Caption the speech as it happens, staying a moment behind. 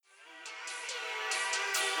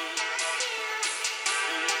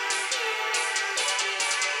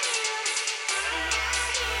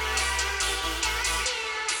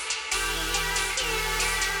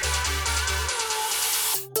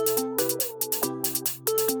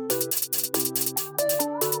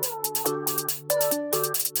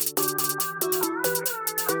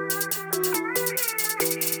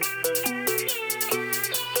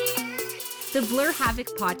The Blur Havoc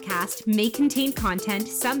podcast may contain content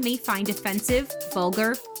some may find offensive,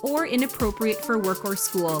 vulgar, or inappropriate for work or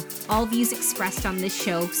school. All views expressed on this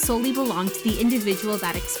show solely belong to the individual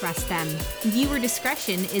that expressed them. Viewer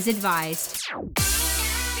discretion is advised.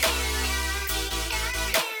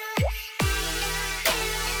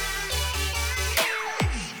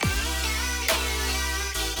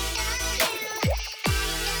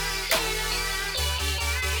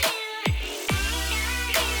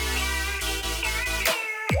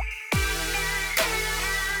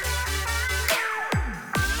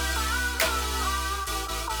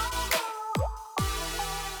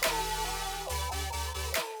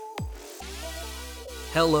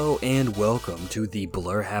 Hello and welcome to the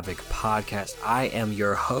Blur Havoc podcast. I am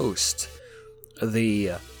your host,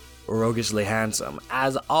 the roguishly handsome,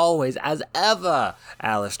 as always, as ever,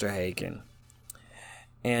 Alistair Haken.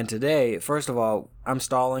 And today, first of all, I'm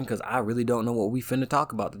stalling because I really don't know what we finna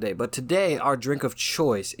talk about today. But today, our drink of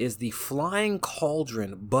choice is the Flying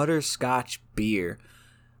Cauldron Butterscotch Beer.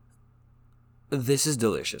 This is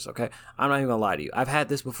delicious, okay? I'm not even gonna lie to you. I've had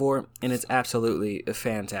this before, and it's absolutely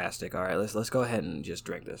fantastic. All right, let's go ahead and just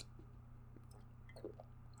drink this.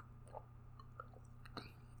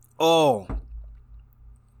 Oh,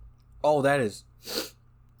 that is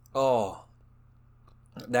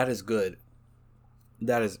good.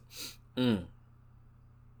 That is,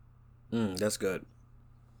 that's good.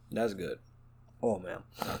 That's good. Oh man.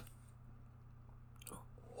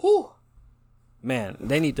 Whew. Man,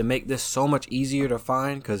 they need to make this so much easier to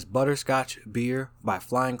find because Butterscotch Beer by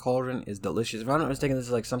Flying Cauldron is delicious. If I'm not mistaken, this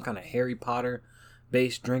is like some kind of Harry Potter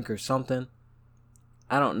based drink or something.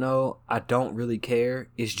 I don't know. I don't really care.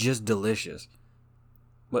 It's just delicious.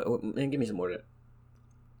 But man, give me some more of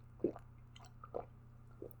that.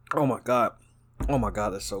 Oh my god. Oh my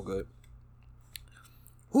god, that's so good.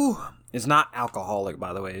 Whew. It's not alcoholic,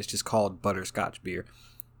 by the way. It's just called Butterscotch Beer.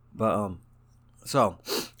 But, so,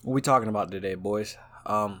 what we talking about today, boys?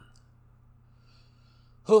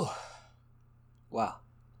 Whew. Wow.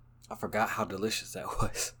 I forgot how delicious that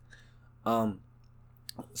was.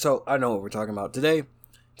 So, I know what we're talking about. Today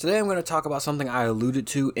I'm going to talk about something I alluded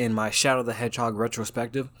to in my Shadow the Hedgehog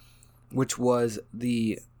retrospective, which was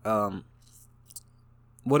the,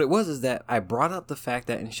 what it was is that I brought up the fact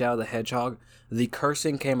that in Shadow the Hedgehog, the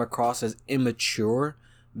cursing came across as immature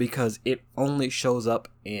because it only shows up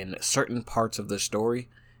in certain parts of the story,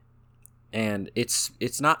 and it's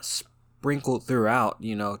not sprinkled throughout,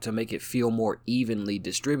 you know, to make it feel more evenly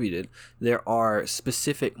distributed. There are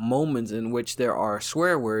specific moments in which there are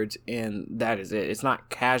swear words, and that is it. It's not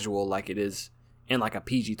casual like it is in like a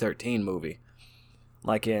PG-13 movie,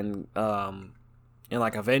 like in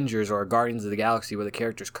like Avengers or Guardians of the Galaxy, where the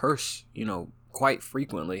characters curse, you know, quite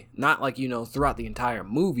frequently. Not like, you know, throughout the entire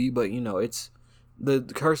movie, but, you know, it's the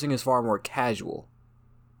cursing is far more casual.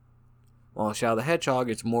 While in Shadow the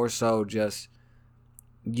Hedgehog, it's more so just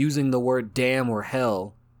using the word damn or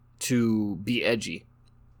hell to be edgy.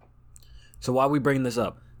 So why are we bringing this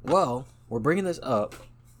up? Well, we're bringing this up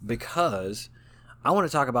because I want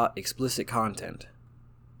to talk about explicit content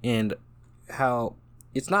and how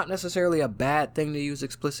it's not necessarily a bad thing to use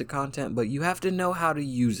explicit content, but you have to know how to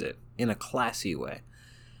use it in a classy way.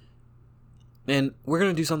 And we're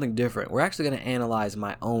going to do something different. We're actually going to analyze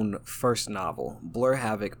my own first novel, Blur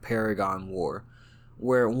Havoc, Paragon War,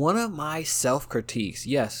 where one of my self-critiques,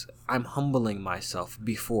 yes, I'm humbling myself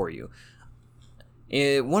before you.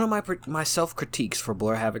 One of my self-critiques for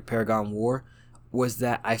Blur Havoc, Paragon War was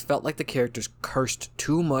that I felt like the characters cursed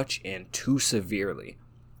too much and too severely.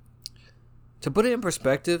 To put it in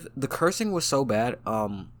perspective, the cursing was so bad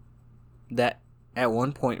that at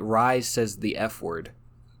one point Rise says the F word,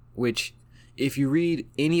 which if you read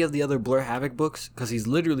any of the other Blur Havoc books, because he's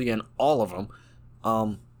literally in all of them,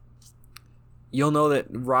 you'll know that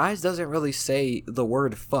Rise doesn't really say the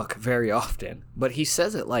word fuck very often, but he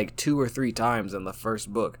says it like 2 or 3 times in the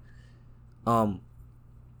first book. In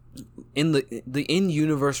the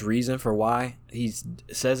in-universe reason for why he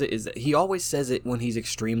says it is that he always says it when he's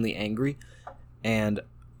extremely angry, and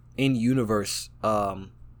in-universe,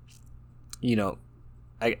 you know,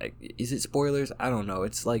 is it spoilers? I don't know.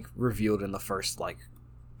 It's like revealed in the first like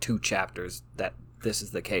 2 chapters that this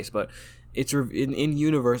is the case, but it's in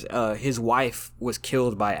universe. His wife was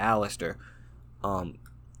killed by Alistair,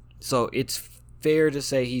 so it's fair to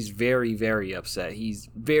say he's very, very upset. He's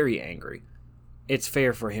very angry. It's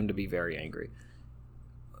fair for him to be very angry.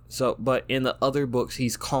 So, but in the other books,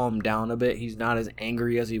 he's calmed down a bit. He's not as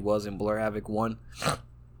angry as he was in Blur Havoc 1.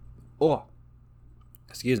 Oh,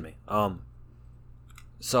 excuse me.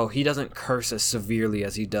 So he doesn't curse as severely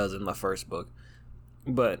as he does in the first book.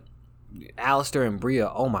 But Alistair and Bria,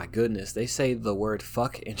 oh my goodness, they say the word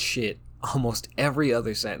fuck and shit almost every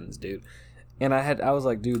other sentence, dude. And I was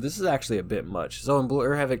like, dude, this is actually a bit much. So in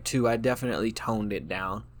Blur Havoc 2, I definitely toned it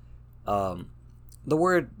down. The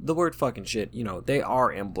word fucking shit, you know, they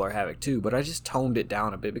are in Blur Havoc 2, but I just toned it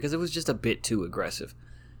down a bit because it was just a bit too aggressive.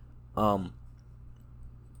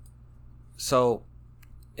 So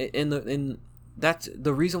that's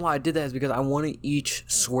the reason why I did that, is because I wanted each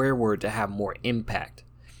swear word to have more impact.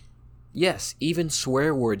 Yes, even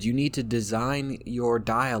swear words, you need to design your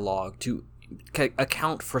dialogue to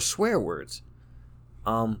account for swear words.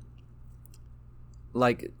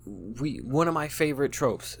 Like, one of my favorite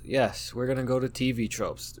tropes. Yes, we're gonna go to TV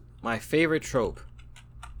tropes. My favorite trope.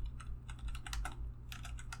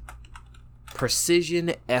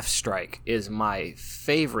 Precision F-strike is my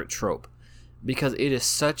favorite trope because it is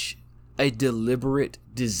such a deliberate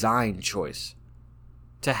design choice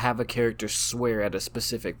to have a character swear at a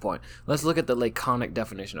specific point. Let's look at the laconic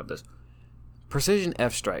definition of this. Precision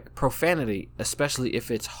F-strike. Profanity, especially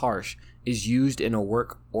if it's harsh, is used in a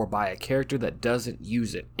work or by a character that doesn't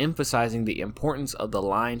use it, emphasizing the importance of the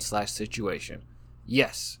line/situation.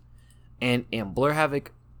 Yes. And in Blur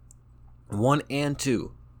Havoc 1 and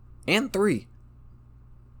 2 and 3,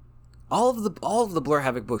 all of the Blur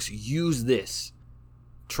Havoc books use this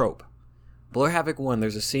trope. Blur Havoc 1,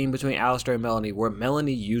 there's a scene between Alistair and Melanie where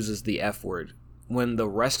Melanie uses the F word. When the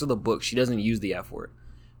rest of the book, she doesn't use the F word.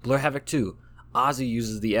 Blur Havoc 2, Ozzy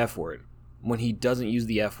uses the F word when he doesn't use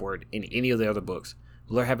the F word in any of the other books.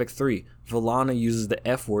 Blur Havoc 3, Valana uses the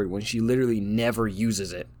F word when she literally never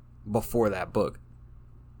uses it before that book.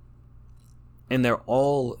 And they're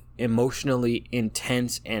all emotionally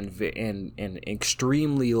intense and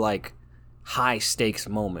extremely, like, high stakes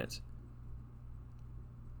moments.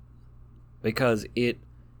 Because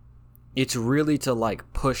it's really to,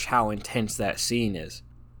 like, push how intense that scene is.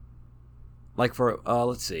 Like, for,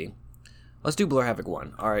 let's see. Let's do Blur Havoc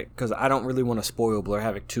 1, alright? Because I don't really want to spoil Blur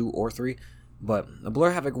Havoc 2 or 3. But Blur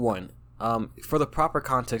Havoc 1, for the proper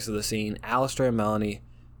context of the scene, Alistair and Melanie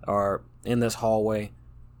are in this hallway.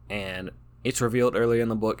 And it's revealed earlier in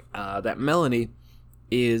the book that Melanie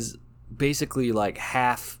is basically, like,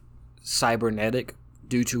 half cybernetic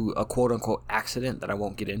due to a quote-unquote accident that I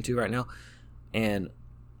won't get into right now. And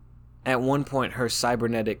at one point, her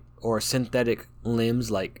cybernetic or synthetic limbs,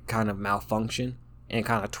 like, kind of malfunction and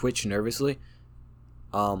kind of twitch nervously.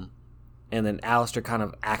 And then Alistair kind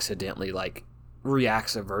of accidentally, like,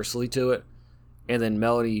 reacts adversely to it. And then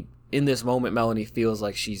Melanie, in this moment, Melanie feels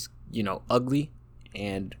like she's, you know, ugly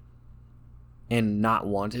and not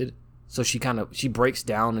wanted. So she breaks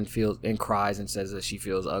down and cries and says that she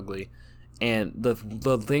feels ugly. And the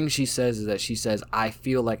thing she says is that she says, "I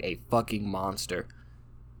feel like a fucking monster."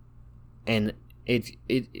 And it's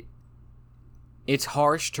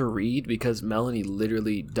harsh to read because Melanie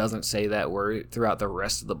literally doesn't say that word throughout the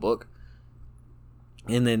rest of the book.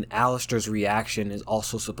 And then Alistair's reaction is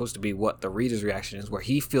also supposed to be what the reader's reaction is, where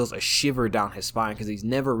he feels a shiver down his spine because he's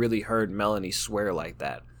never really heard Melanie swear like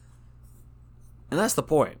that. And that's the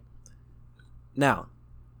point. Now,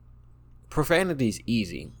 profanity's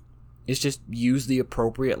easy. It's just use the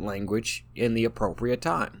appropriate language in the appropriate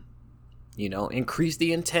time. You know, increase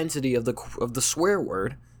the intensity of the swear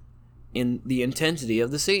word in the intensity of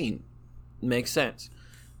the scene. Makes sense.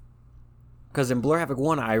 Because in Blur Havoc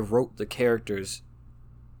 1, I wrote the characters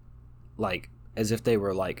like as if they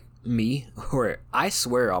were like me, or I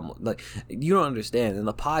swear almost like, you don't understand. In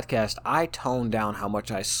the podcast, I toned down how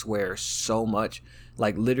much I swear so much.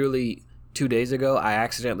 Like, literally 2 days ago, I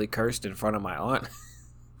accidentally cursed in front of my aunt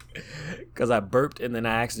because I burped and then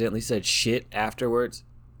I accidentally said shit afterwards,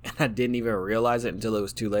 and I didn't even realize it until it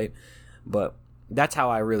was too late. But that's how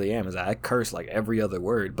I really am, is I curse like every other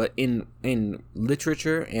word. But in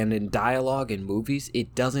literature and in dialogue in movies,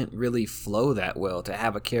 it doesn't really flow that well to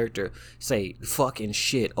have a character say fucking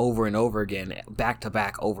shit over and over again, back to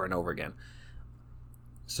back, over and over again.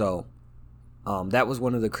 So that was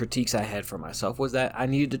one of the critiques I had for myself, was that I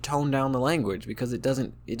needed to tone down the language because it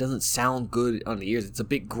doesn't sound good on the ears. It's a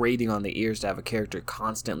bit grating on the ears to have a character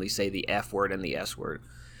constantly say the F word and the S word.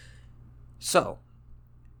 So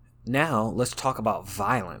now let's talk about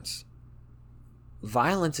violence.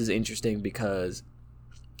 Violence is interesting because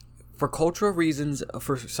for cultural reasons,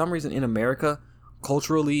 for some reason in America,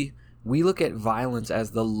 culturally, we look at violence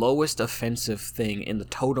as the lowest offensive thing in the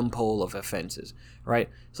totem pole of offenses, right?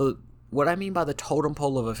 So what I mean by the totem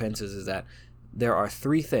pole of offenses is that there are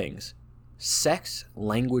three things: sex,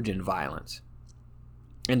 language, and violence.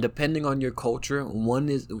 And depending on your culture, one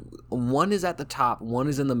is at the top, one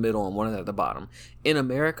is in the middle, and one is at the bottom. In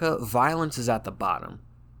America, violence is at the bottom.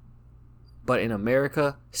 But in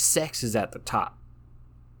America, sex is at the top.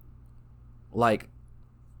 Like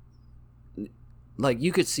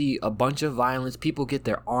you could see a bunch of violence, people get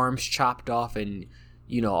their arms chopped off and,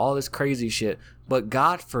 you know, all this crazy shit. But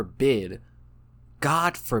God forbid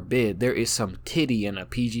there is some titty in a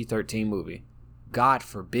PG-13 movie. God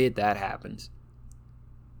forbid that happens.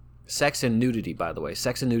 Sex and nudity, by the way.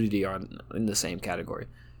 Sex and nudity are in the same category.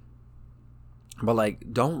 But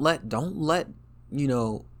like, don't let, you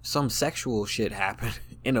know, some sexual shit happen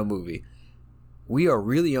in a movie. We are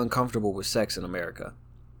really uncomfortable with sex in America.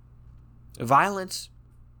 Violence,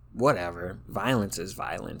 whatever. Violence is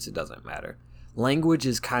violence. It doesn't matter. Language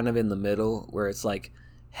is kind of in the middle, where it's like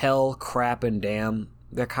hell, crap, and damn.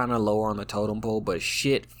 They're kind of lower on the totem pole, but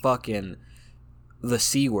shit, fucking the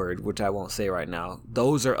C word, which I won't say right now,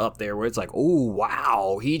 those are up there where it's like, oh,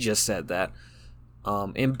 wow, he just said that.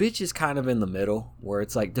 And bitch is kind of in the middle, where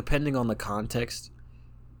it's like, depending on the context,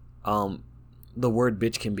 the word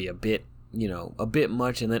bitch can be a bit, you know, a bit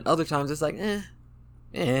much, and then other times it's like,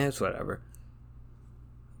 it's whatever.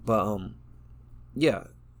 But, yeah.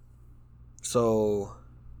 So,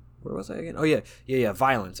 where was I again? Oh, yeah,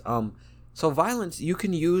 violence. So violence, you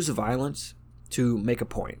can use violence to make a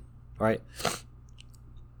point, right?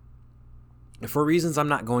 For reasons I'm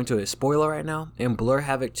not going to spoil right now, in Blur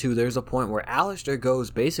Havoc 2, there's a point where Alistair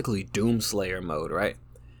goes basically Doomslayer mode, right?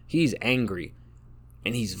 He's angry,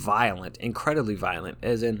 and he's violent, incredibly violent,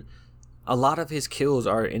 as in, a lot of his kills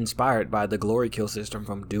are inspired by the glory kill system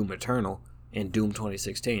from Doom Eternal in Doom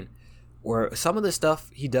 2016, where some of the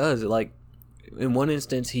stuff he does, like, in one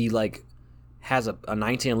instance, he, like, has a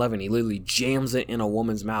 1911, he literally jams it in a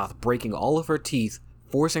woman's mouth, breaking all of her teeth,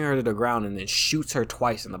 forcing her to the ground, and then shoots her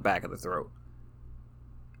twice in the back of the throat.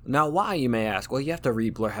 Now, why, you may ask? Well, you have to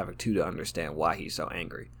read Blur Havoc 2 to understand why he's so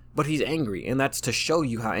angry. But he's angry, and that's to show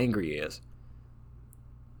you how angry he is.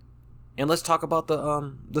 And let's talk about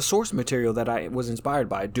the source material that I was inspired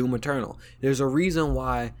by, Doom Eternal. There's a reason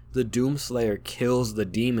why the Doomslayer kills the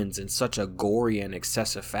demons in such a gory and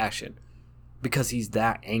excessive fashion. Because he's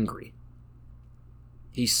that angry.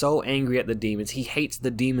 He's so angry at the demons. He hates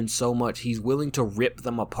the demons so much, he's willing to rip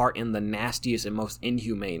them apart in the nastiest and most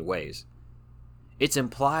inhumane ways. It's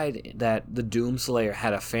implied that the Doomslayer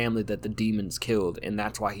had a family that the demons killed, and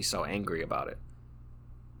that's why he's so angry about it.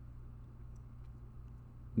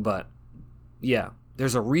 But, yeah,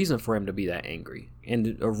 there's a reason for him to be that angry,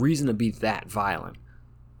 and a reason to be that violent.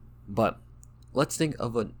 But, let's think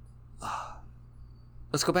of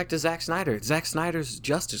let's go back to Zack Snyder. Zack Snyder's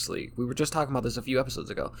Justice League. We were just talking about this a few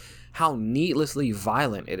episodes ago. How needlessly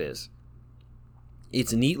violent it is.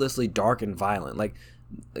 It's needlessly dark and violent. Like,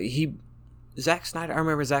 Zack Snyder, I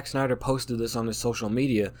remember Zack Snyder posted this on his social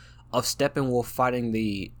media of Steppenwolf fighting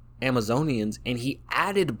the Amazonians, and he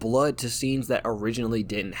added blood to scenes that originally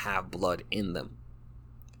didn't have blood in them.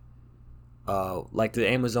 Like the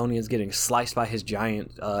Amazonians getting sliced by his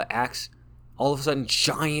giant axe. All of a sudden,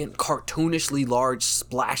 giant, cartoonishly large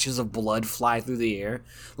splashes of blood fly through the air,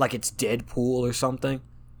 like it's Deadpool or something.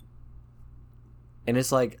 And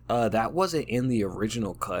it's like, that wasn't in the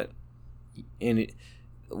original cut. And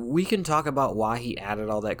we can talk about why he added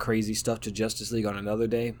all that crazy stuff to Justice League on another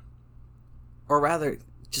day. Or rather,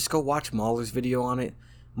 just go watch Mahler's video on it.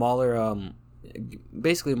 Mahler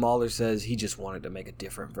says he just wanted to make a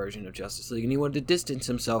different version of Justice League, and he wanted to distance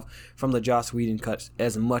himself from the Joss Whedon cuts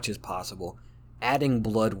as much as possible. Adding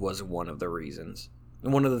blood was one of the reasons.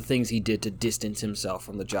 And one of the things he did to distance himself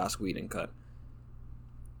from the Joss Whedon cut.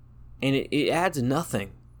 And it adds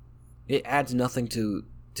nothing. It adds nothing to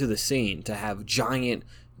the scene to have giant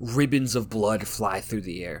ribbons of blood fly through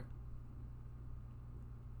the air.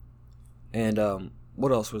 And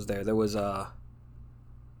what else was there? There was a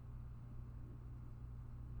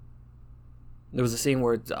scene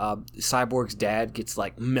where Cyborg's dad gets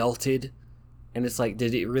like melted, and it's like,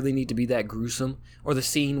 did it really need to be that gruesome? Or the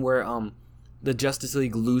scene where the Justice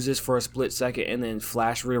League loses for a split second, and then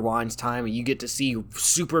Flash rewinds time, and you get to see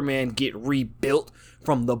Superman get rebuilt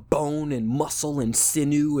from the bone and muscle and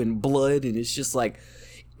sinew and blood, and it's just like,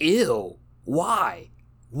 ew, why?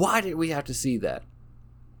 Why did we have to see that?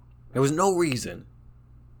 There was no reason.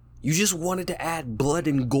 You just wanted to add blood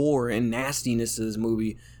and gore and nastiness to this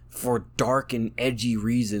movie for dark and edgy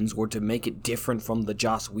reasons, or to make it different from the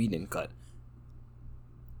Joss Whedon cut.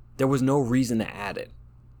 There was no reason to add it.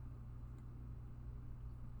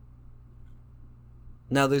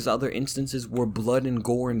 Now, there's other instances where blood and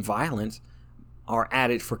gore and violence are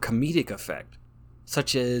added for comedic effect,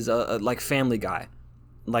 such as like Family Guy,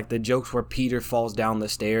 like the jokes where Peter falls down the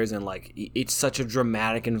stairs, and like it's such a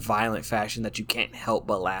dramatic and violent fashion that you can't help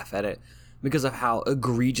but laugh at it because of how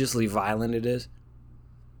egregiously violent it is.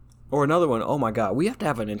 Or another one, oh my god, we have to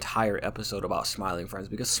have an entire episode about Smiling Friends,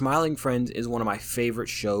 because Smiling Friends is one of my favorite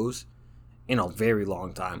shows in a very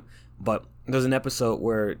long time. But there's an episode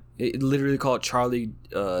where it literally called Charlie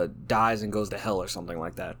Dies and Goes to Hell or something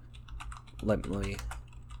like that. Let me...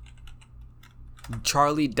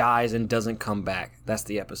 Charlie Dies and Doesn't Come Back. That's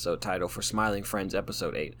the episode title for Smiling Friends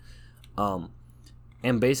episode 8.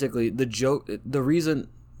 And basically the reason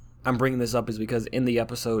I'm bringing this up is because in the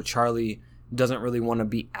episode, Charlie doesn't really want to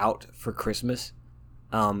be out for Christmas,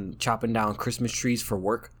 chopping down Christmas trees for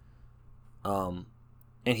work. And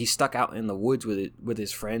he's stuck out in the woods with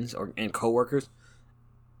his friends and coworkers.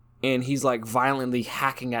 And he's like violently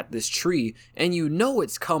hacking at this tree, and you know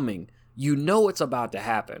it's coming. You know it's about to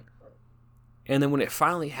happen. And then when it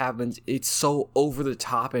finally happens, it's so over the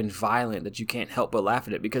top and violent that you can't help but laugh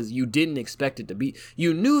at it, because you didn't expect it to be.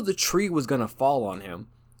 You knew the tree was going to fall on him,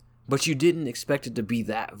 but you didn't expect it to be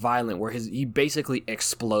that violent, where he basically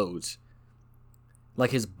explodes.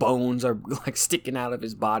 Like his bones are like sticking out of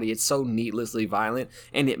his body. It's so needlessly violent,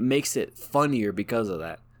 and it makes it funnier because of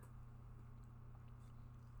that.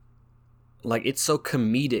 Like, it's so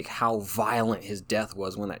comedic how violent his death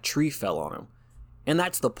was when that tree fell on him. And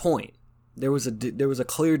that's the point. There was a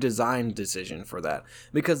clear design decision for that,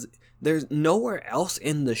 because there's nowhere else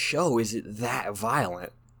in the show is it that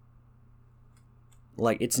violent.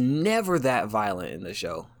 Like, it's never that violent in the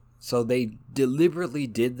show. So they deliberately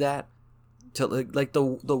did that to like the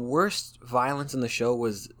worst violence in the show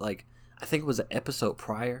was, like, I think it was an episode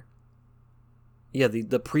prior. Yeah,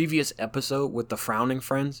 the previous episode with the frowning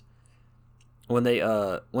friends, when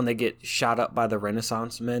they get shot up by the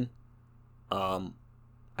Renaissance men.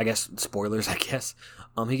 I guess spoilers. I guess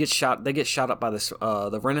they get shot up by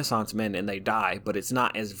the Renaissance men and they die, but it's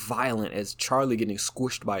not as violent as Charlie getting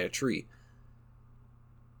squished by a tree.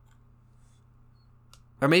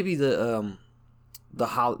 Or maybe the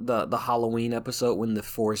Halloween episode when the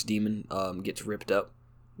forest demon gets ripped up.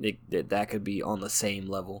 That could be on the same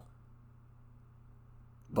level.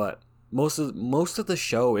 But most of the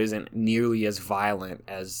show isn't nearly as violent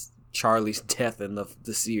as Charlie's death in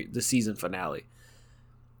the season finale.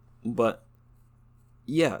 But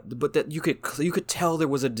yeah, but that you could tell there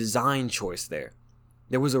was a design choice there.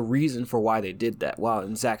 There was a reason for why they did that. While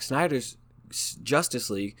in Zack Snyder's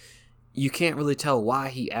Justice League, you can't really tell why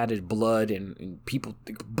he added blood and people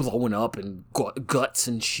blowing up and guts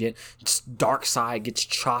and shit. Just Darkseid gets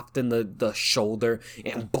chopped in the shoulder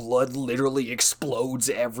and blood literally explodes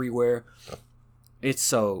everywhere. It's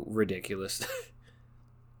so ridiculous.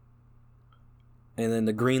 And then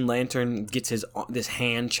the Green Lantern gets this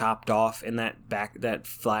hand chopped off in that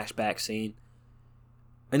flashback scene.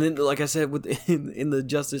 And then, like I said, in the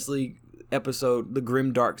Justice League episode, the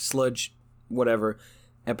Grim Dark Sludge whatever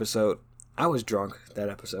episode, I was drunk that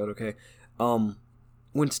episode. Okay, when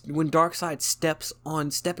Darkseid steps on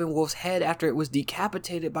Steppenwolf's head after it was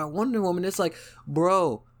decapitated by Wonder Woman, it's like,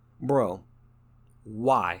 bro,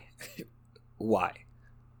 why, why,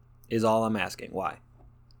 is all I'm asking. Why?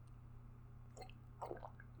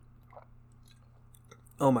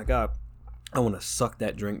 Oh my god, I want to suck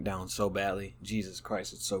that drink down so badly. Jesus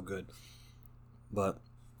Christ, it's so good. But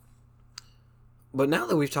now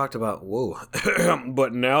that we've talked about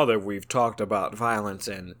but now that we've talked about violence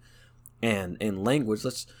and language,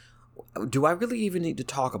 do I really even need to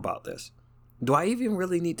talk about this? Do I even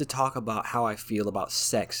really need to talk about how I feel about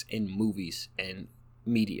sex in movies and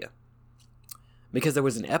media? Because there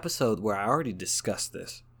was an episode where I already discussed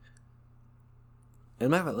this. And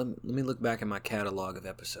let me look back at my catalog of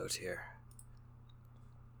episodes here.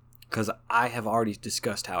 Because I have already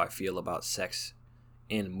discussed how I feel about sex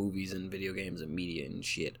in movies and video games and media and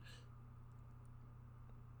shit.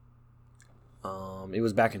 It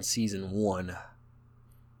was back in season 1.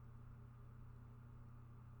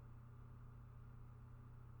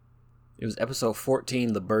 It was episode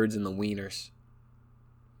 14, The Birds and the Wieners,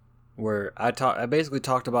 where I basically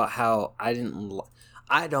talked about how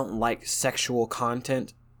I don't like sexual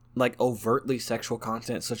content, like overtly sexual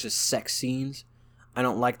content, such as sex scenes. I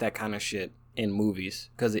don't like that kind of shit in movies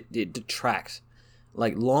because it detracts.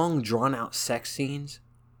 Like, long, drawn-out sex scenes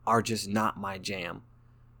are just not my jam.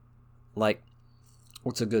 Like,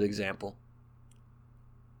 what's a good example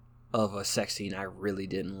of a sex scene I really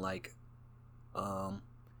didn't like?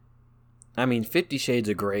 I mean, 50 Shades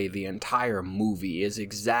of Grey, the entire movie, is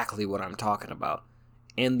exactly what I'm talking about.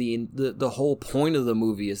 And the whole point of the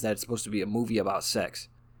movie is that it's supposed to be a movie about sex.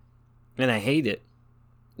 And I hate it.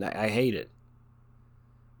 I hate it.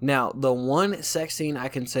 Now, the one sex scene I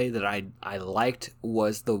can say that I liked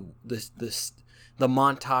was the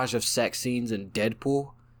montage of sex scenes in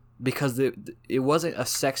Deadpool. because it wasn't a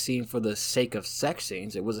sex scene for the sake of sex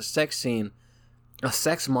scenes. It was a sex scene, a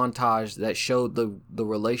sex montage that showed the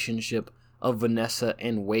relationship of Vanessa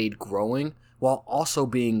and Wade growing while also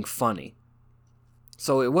being funny.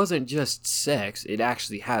 So it wasn't just sex, it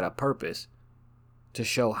actually had a purpose to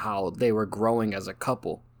show how they were growing as a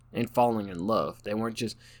couple and falling in love. They weren't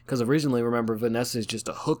just, because originally, remember, Vanessa's just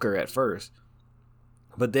a hooker at first.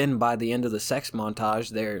 But then by the end of the sex montage,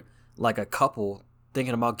 they're like a couple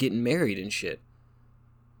thinking about getting married and shit.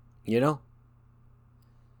 You know?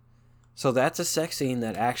 So that's a sex scene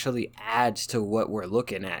that actually adds to what we're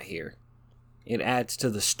looking at here. It adds to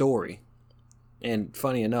the story. And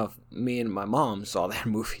funny enough, me and my mom saw that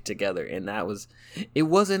movie together, and it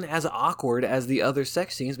wasn't as awkward as the other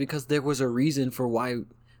sex scenes because there was a reason for why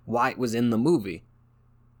it was in the movie.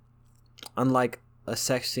 Unlike a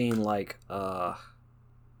sex scene like the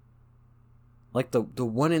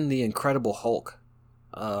one in The Incredible Hulk,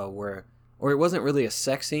 or it wasn't really a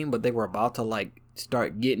sex scene, but they were about to like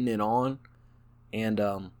start getting it on,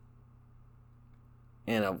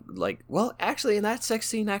 actually, in that sex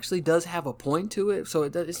scene actually does have a point to it, so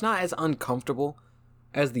it's not as uncomfortable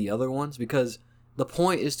as the other ones, because the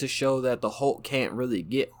point is to show that the Hulk can't really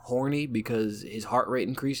get horny because his heart rate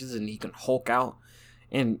increases and he can Hulk out,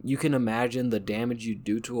 and you can imagine the damage you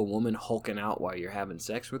do to a woman hulking out while you're having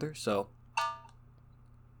sex with her, so...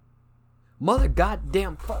 Mother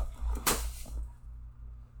goddamn fuck.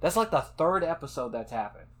 That's like the third episode that's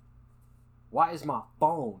happened. Why is my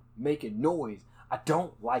phone making noise? I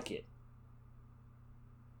don't like it.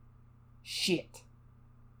 Shit.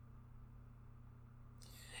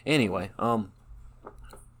 Anyway,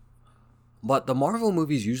 but the Marvel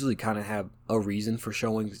movies usually kind of have a reason for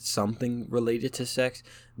showing something related to sex.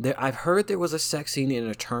 I've heard there was a sex scene in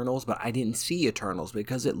Eternals, but I didn't see Eternals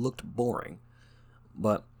because it looked boring.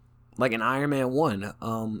 But like in Iron Man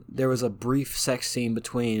 1, there was a brief sex scene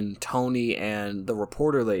between Tony and the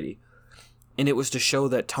reporter lady. And it was to show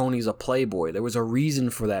that Tony's a playboy. There was a reason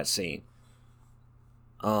for that scene.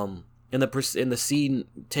 In the scene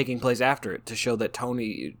taking place after it, to show that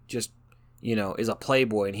Tony just, is a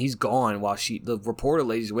playboy and he's gone while the reporter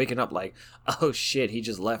lady's waking up like, oh shit, he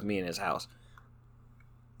just left me in his house.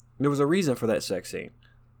 There was a reason for that sex scene.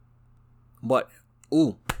 But,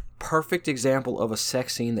 perfect example of a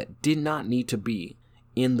sex scene that did not need to be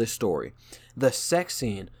in the story. The sex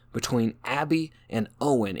scene between Abby and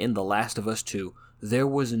Owen in The Last of Us 2, there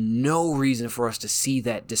was no reason for us to see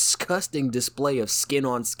that disgusting display of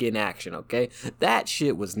skin-on-skin action, okay? That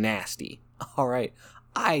shit was nasty, alright?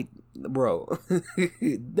 Bro,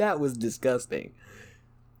 that was disgusting.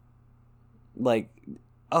 Like,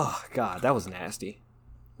 oh god, that was nasty.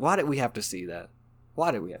 Why did we have to see that?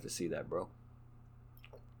 Why did we have to see that, bro?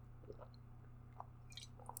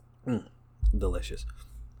 Delicious.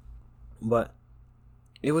 But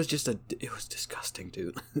it was disgusting,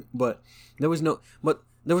 dude. but there was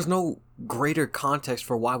no greater context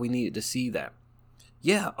for why we needed to see that.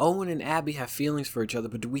 Yeah, Owen and Abby have feelings for each other,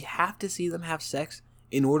 but do we have to see them have sex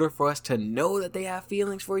in order for us to know that they have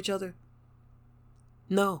feelings for each other?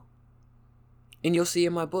 No. And you'll see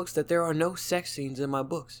in my books that there are no sex scenes in my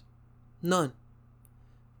books. None.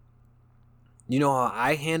 You know how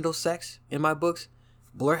I handle sex in my books?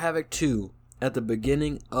 Blur Havoc 2, at the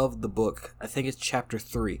beginning of the book, I think it's chapter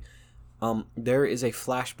 3, there is a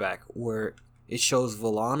flashback where it shows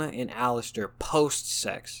Valana and Alistair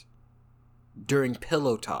post-sex during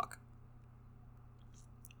pillow talk.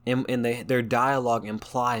 And their dialogue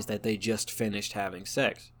implies that they just finished having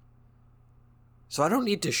sex. So I don't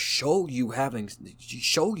need to show you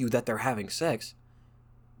that they're having sex,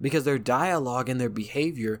 because their dialogue and their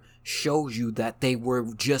behavior shows you that they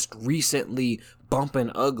were just recently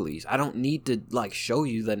bumping uglies. I don't need to show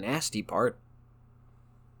you the nasty part.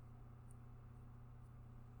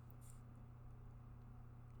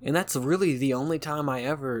 And that's really the only time I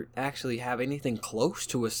ever actually have anything close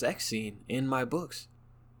to a sex scene in my books.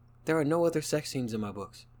 There are no other sex scenes in my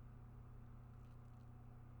books.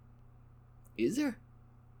 Is there?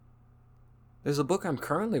 There's a book I'm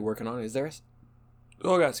currently working on. Is there?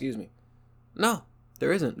 Oh god, excuse me. No,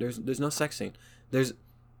 there isn't. There's no sex scene. There's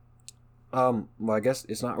well, I guess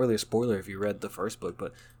it's not really a spoiler if you read the first book,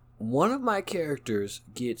 but one of my characters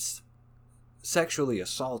gets sexually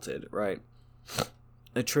assaulted, right?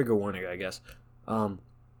 A trigger warning, I guess. And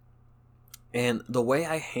the way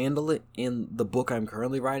I handle it in the book I'm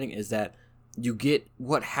currently writing is that you get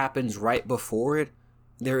what happens right before it.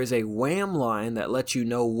 There is a wham line that lets you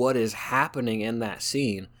know what is happening in that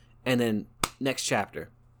scene, and then next chapter.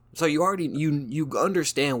 So you already you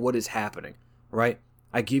understand what is happening, right?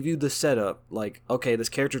 I give you the setup, like, okay, this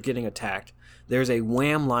character's getting attacked. There's a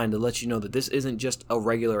wham line to let you know that this isn't just a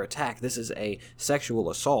regular attack. This is a sexual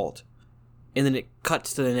assault. And then it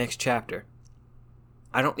cuts to the next chapter.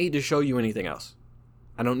 I don't need to show you anything else.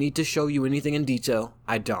 I don't need to show you anything in detail.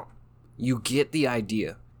 I don't. You get the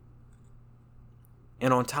idea.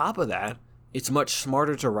 And on top of that, it's much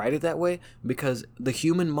smarter to write it that way because the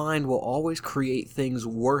human mind will always create things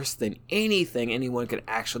worse than anything anyone could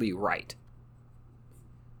actually write.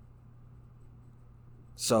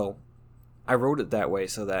 So, I wrote it that way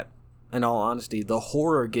so that, in all honesty, the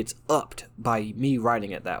horror gets upped by me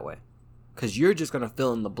writing it that way. Because you're just going to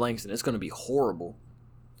fill in the blanks and it's going to be horrible.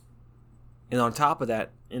 And on top of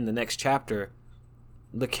that, in the next chapter,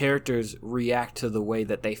 the characters react to the way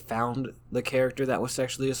that they found the character that was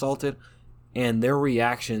sexually assaulted. And their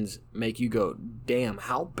reactions make you go, damn,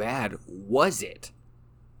 how bad was it?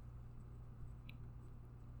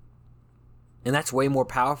 And that's way more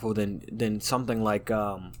powerful than something like,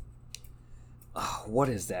 what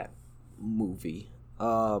is that movie?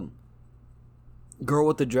 Girl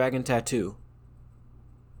with the Dragon Tattoo.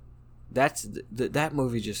 That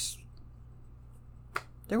movie just...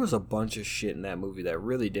 There was a bunch of shit in that movie that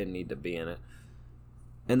really didn't need to be in it.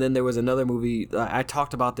 And then there was another movie, I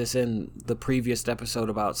talked about this in the previous episode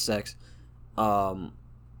about sex. It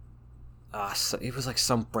was like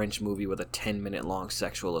some French movie with a 10-minute long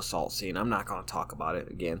sexual assault scene. I'm not going to talk about it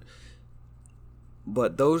again.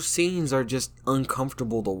 But those scenes are just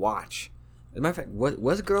uncomfortable to watch. As a matter of fact, what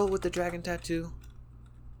was Girl with the Dragon Tattoo?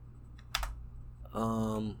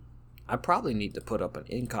 I probably need to put up an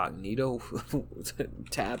incognito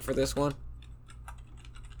tab for this one.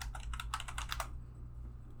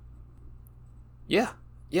 Yeah,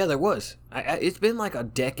 there was. It's been like a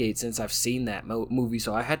decade since I've seen that movie,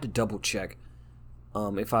 so I had to double check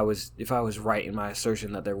if I was right in my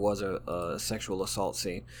assertion that there was a sexual assault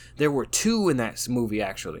scene. There were two in that movie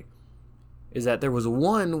actually. Is that there was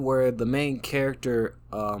one where the main character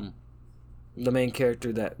that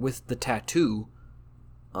with the tattoo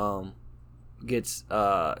gets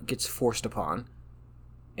forced upon,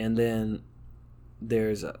 and then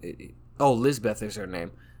there's Lisbeth is her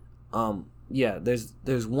name. Yeah,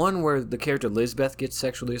 there's one where the character Lisbeth gets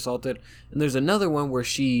sexually assaulted, and there's another one where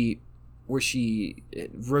she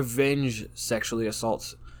revenge sexually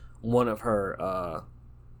assaults one of her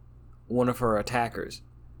attackers.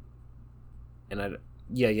 And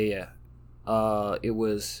it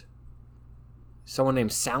was someone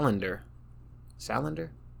named Salander. Salander?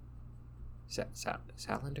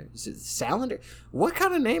 Salander? Is it Salander? What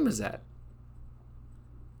kind of name is that?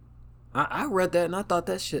 I read that and I thought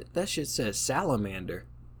that shit says salamander.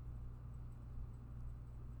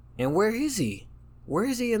 And where is he? Where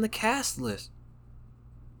is he in the cast list?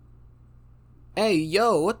 Hey,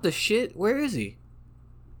 yo, what the shit? Where is he?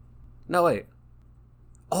 No, wait.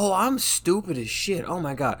 Oh, I'm stupid as shit. Oh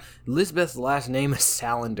my god. Lisbeth's last name is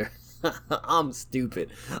Salander. I'm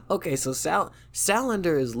stupid. Okay, so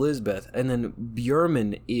Salander is Lisbeth, and then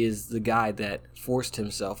Björman is the guy that forced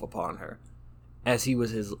himself upon her. As he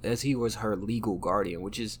was her legal guardian,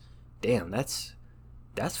 which is, damn, that's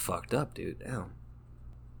fucked up, dude. Damn.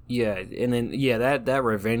 Yeah, and then that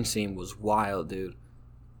revenge scene was wild, dude.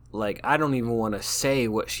 Like, I don't even want to say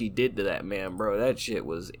what she did to that man, bro. That shit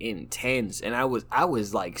was intense, and I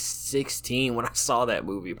was like 16 when I saw that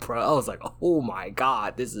movie, bro. I was like, oh my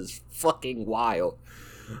god, this is fucking wild.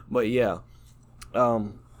 But yeah,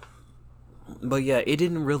 it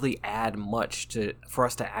didn't really add much for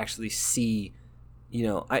us to actually see. You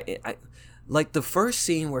know, I like the first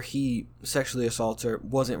scene where he sexually assaults her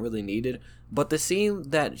wasn't really needed, but the scene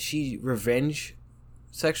that she revenge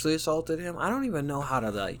sexually assaulted him, I don't even know how to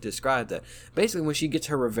like describe that. Basically, when she gets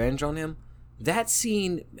her revenge on him, that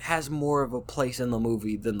scene has more of a place in the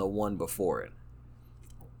movie than the one before it.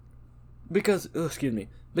 Because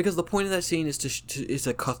the point of that scene is is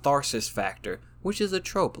a catharsis factor, which is a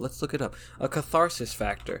trope. Let's look it up. A catharsis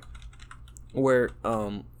factor, where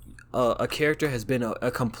a character has been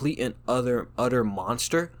a complete and utter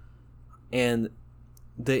monster, and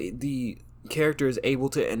the character is able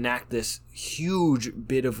to enact this huge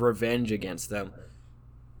bit of revenge against them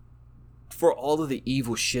for all of the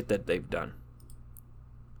evil shit that they've done.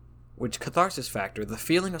 Which catharsis factor, the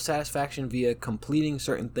feeling of satisfaction via completing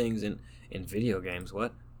certain things in video games.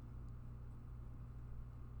 What?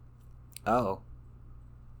 Oh.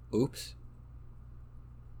 Oops.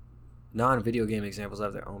 Non-video game examples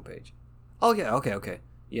have their own page. Oh yeah, okay.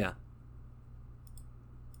 Yeah.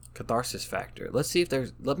 Catharsis factor. Let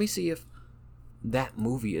me see if that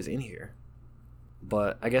movie is in here.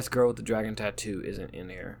 But I guess Girl with the Dragon Tattoo isn't in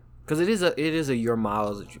here. because it is a your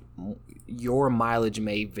mileage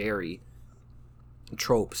may vary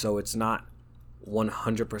trope, so it's not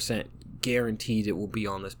 100% guaranteed it will be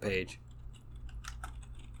on this page.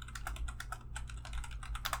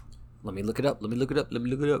 Let me look it up. The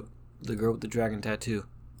girl with the dragon tattoo.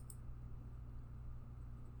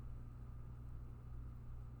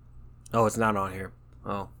 Oh, it's not on here.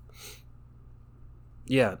 Oh.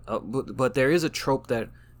 Yeah, but there is a trope that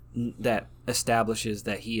establishes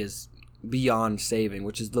that he is beyond saving,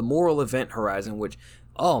 which is the moral event horizon, which,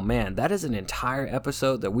 oh man, that is an entire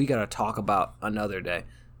episode that we got to talk about another day.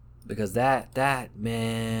 Because that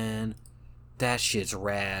shit's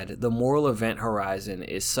rad. The moral event horizon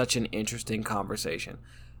is such an interesting conversation.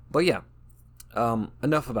 But yeah,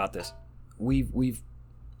 enough about this. We've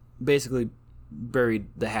basically buried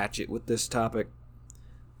the hatchet with this topic.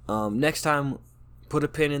 Next time, put a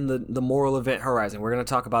pin in the moral event horizon. We're going to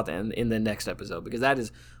talk about that in the next episode, because that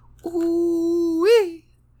is, ooh-wee,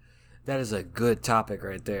 that is a good topic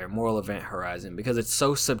right there, moral event horizon, because it's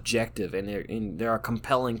so subjective, and there are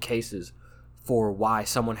compelling cases for why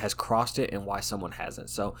someone has crossed it and why someone hasn't.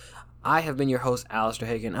 So I have been your host, Alistair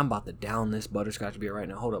Hagen. I'm about to down this butterscotch beer right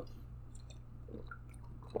now. Hold up.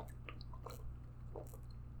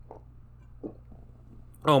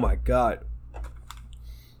 Oh my god.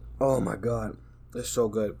 It's so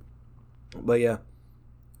good. But yeah,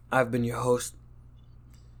 I've been your host,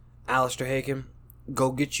 Alistair Hagen.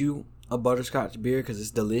 Go get you a butterscotch beer because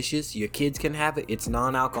it's delicious. Your kids can have it. It's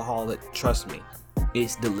non-alcoholic. Trust me,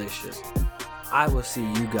 it's delicious. I will see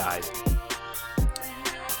you guys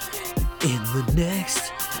in the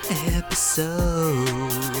next episode.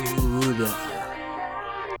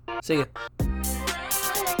 See ya.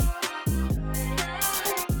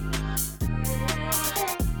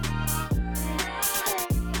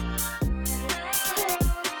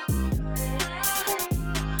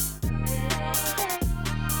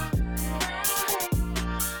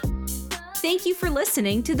 Thank you for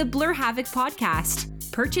listening to the Blur Havoc podcast.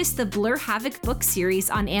 Purchase the Blur Havoc book series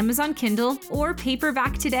on Amazon Kindle or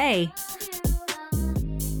paperback today.